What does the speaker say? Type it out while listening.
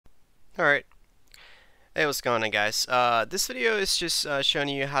Alright, hey, what's going on, guys? This video is just showing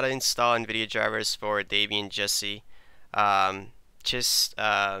you how to install NVIDIA drivers for Debian Jessie. Um, just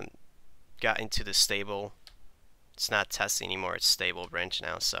got into the stable. It's not testing anymore, it's stable branch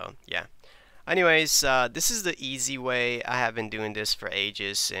now, so yeah. Anyways, this is the easy way. I have been doing this for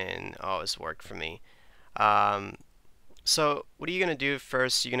ages and always worked for me. So what are you going to do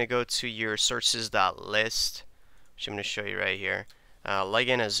first? You're going to go to your sources.list, which I'm going to show you right here. Log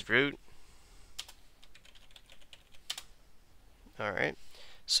in as root. Alright,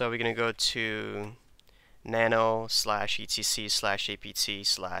 so we're going to go to nano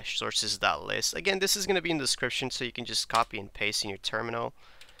 /etc/apt/sources.list. Again, this is going to be in the description, so you can just copy and paste in your terminal,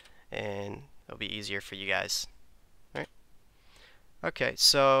 and it'll be easier for you guys. Alright. Okay,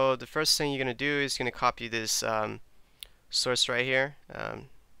 so the first thing you're going to do is going to copy this source right here.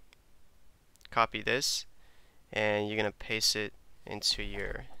 Copy this, and you're going to paste it into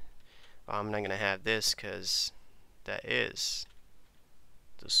your. I'm not going to have this because that is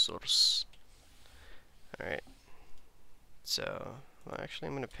the source. Alright, so well, actually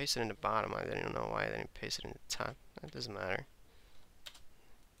I'm going to paste it in the bottom. I don't know why I didn't paste it in the top. That doesn't matter.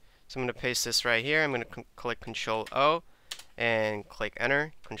 So I'm going to paste this right here. I'm going to click Ctrl+o and click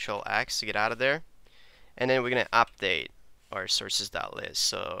enter, Ctrl+x to get out of there, and then we're going to update our sources.list.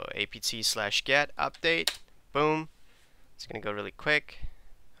 So apt-get update, boom. It's going to go really quick,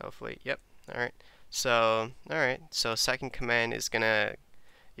 hopefully. Yep. Alright, so second command is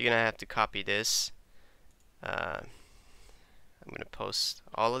you're gonna have to copy this. I'm gonna post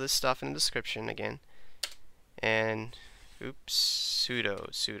all of this stuff in the description again, and oops,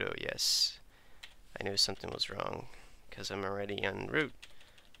 sudo, yes, I knew something was wrong because I'm already on root.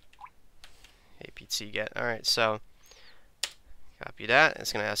 apt-get. Alright, so copy that.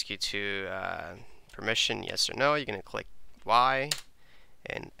 It's gonna ask you to permission, yes or no. You're gonna click Y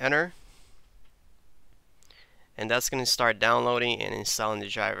and enter, and that's going to start downloading and installing the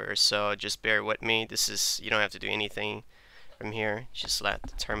driver. So just bear with me. This is, you don't have to do anything from here, just let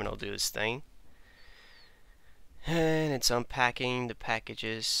the terminal do its thing, and it's unpacking the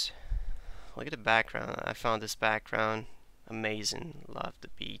packages. Look at the background. I found this background amazing. Love the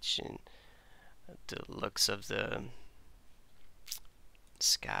beach and the looks of the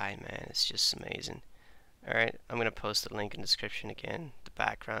sky, man. It's just amazing. Alright, I'm going to post the link in the description again, the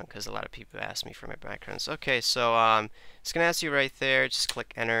background, because a lot of people ask me for my backgrounds. Okay, so it's going to ask you right there, just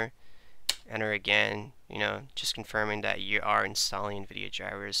click enter, enter again, you know, just confirming that you are installing NVIDIA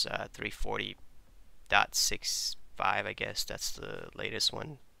drivers 340.65, I guess, that's the latest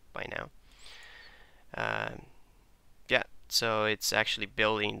one by now. Yeah, so it's actually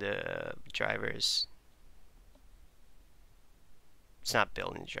building the drivers. It's not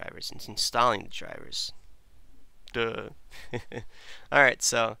building the drivers, it's installing the drivers. Duh. Alright,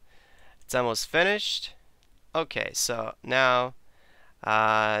 so it's almost finished. Okay, so now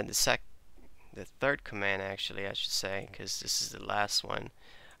the third command, actually, I should say, because this is the last one,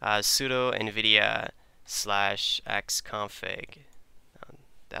 sudo nvidia-xconfig.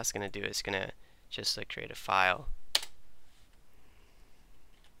 That's gonna do is gonna just create a file.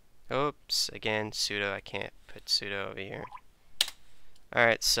 Oops, again sudo. I can't put sudo over here.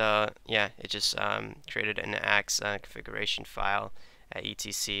 Alright, so yeah, it just created an ax configuration file at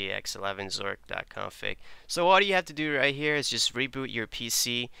etc x11zork.config. So all you have to do right here is just reboot your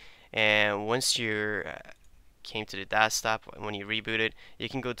PC, and once you came to the desktop, when you reboot it, you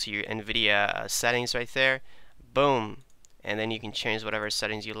can go to your NVIDIA settings right there, boom, and then you can change whatever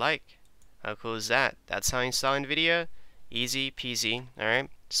settings you like. How cool is that? That's how you install NVIDIA. Easy peasy. Alright,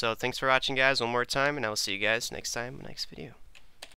 so thanks for watching, guys, one more time, and I will see you guys next time in the next video.